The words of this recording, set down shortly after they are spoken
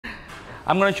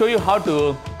I'm going to show you how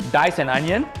to dice an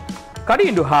onion. Cut it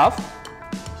into half.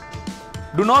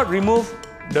 Do not remove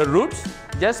the roots,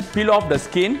 just peel off the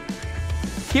skin.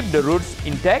 Keep the roots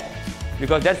intact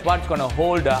because that's what's going to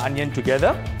hold the onion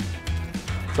together.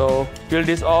 So peel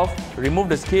this off, remove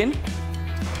the skin,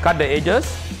 cut the edges.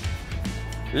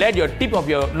 Let your tip of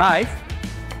your knife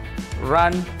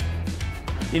run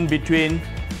in between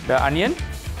the onion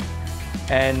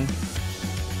and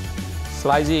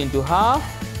slice it into half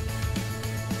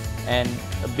and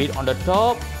a bit on the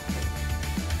top.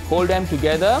 Hold them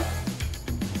together.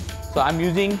 So I'm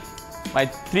using my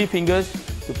 3 fingers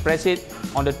to press it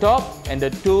on the top and the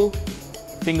 2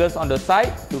 fingers on the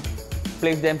side to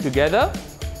place them together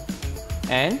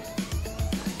and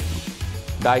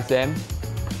dice them.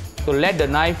 So let the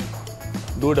knife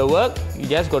do the work. You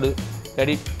just got to let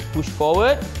it push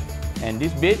forward, and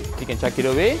this bit you can chuck it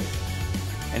away,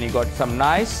 and you got some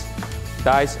nice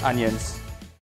diced onions.